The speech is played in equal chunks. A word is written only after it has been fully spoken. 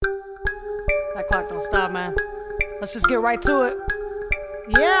That clock don't stop, man. Let's just get right to it.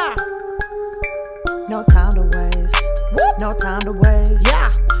 Yeah. No time to waste. Whoop. No time to waste. Yeah.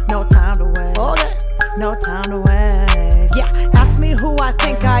 No time to waste. Okay. No time to waste. Yeah. Ask me who I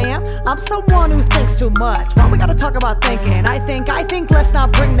think I am. I'm someone who thinks too much. Why we gotta talk about thinking? I think, let's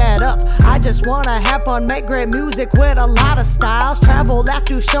not bring that up. I just wanna have fun, make great music with a lot of styles. Travel, laugh,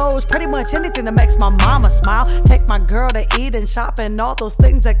 do shows, pretty much anything that makes my mama smile. Take my girl to eat and shop and all those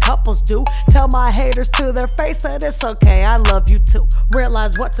things that couples do. Tell my haters to their face that it's okay, I love you too.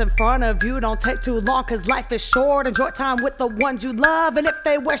 Realize what's in front of you, don't take too long cause life is short. Enjoy time with the ones you love, and if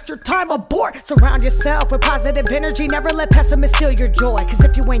they waste your time, abort. Surround yourself with positive energy, never let pessimists steal your joy. Cause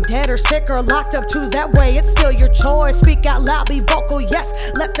if you ain't dead or sick or locked up, choose that way, it's still your choice. Speak out loud, be vocal,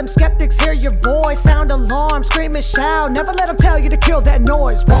 yes. Let them skeptics hear your voice. Sound alarm, scream and shout. Never let them tell you to kill that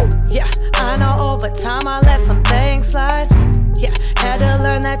noise. Whoa, yeah. I know over time I let some things slide. Yeah, had to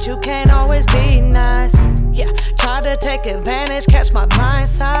learn that you can't always be nice. Yeah, tried to take advantage, catch my blind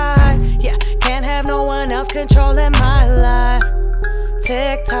side. Yeah, can't have no one else controlling my life.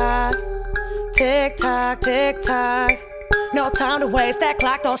 Tick tock, tick tock, tick tock. No time to waste, that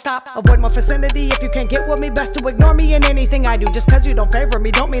clock don't stop. Avoid my vicinity if you can't get with me. Best to ignore me in anything I do. Just cause you don't favor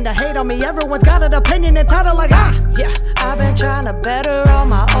me, don't mean to hate on me. Everyone's got an opinion entitled like yeah, I've been trying to better all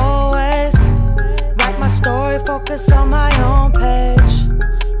my old ways. Write my story, focus on my own page.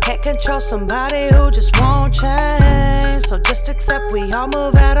 Can't control somebody who just won't change. So just accept we all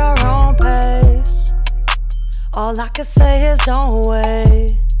move at our own pace. All I can say is don't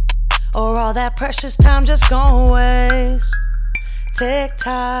wait, or all that precious time just gon' waste. Tick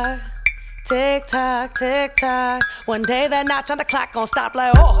tock, tick tock, tick tock. One day that notch on the clock gon' stop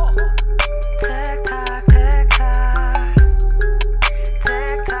like oh. Tick tock, tick tock,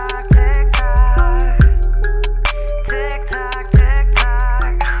 tick tock, tick tock, tick tock, tick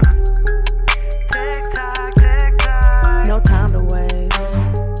tock, tick tock, tick tock. No time to waste.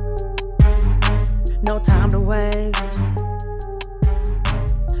 No time to waste.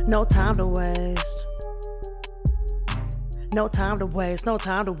 No time to waste. No time to waste, no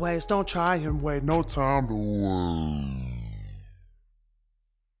time to waste. Don't try and wait, no time to waste.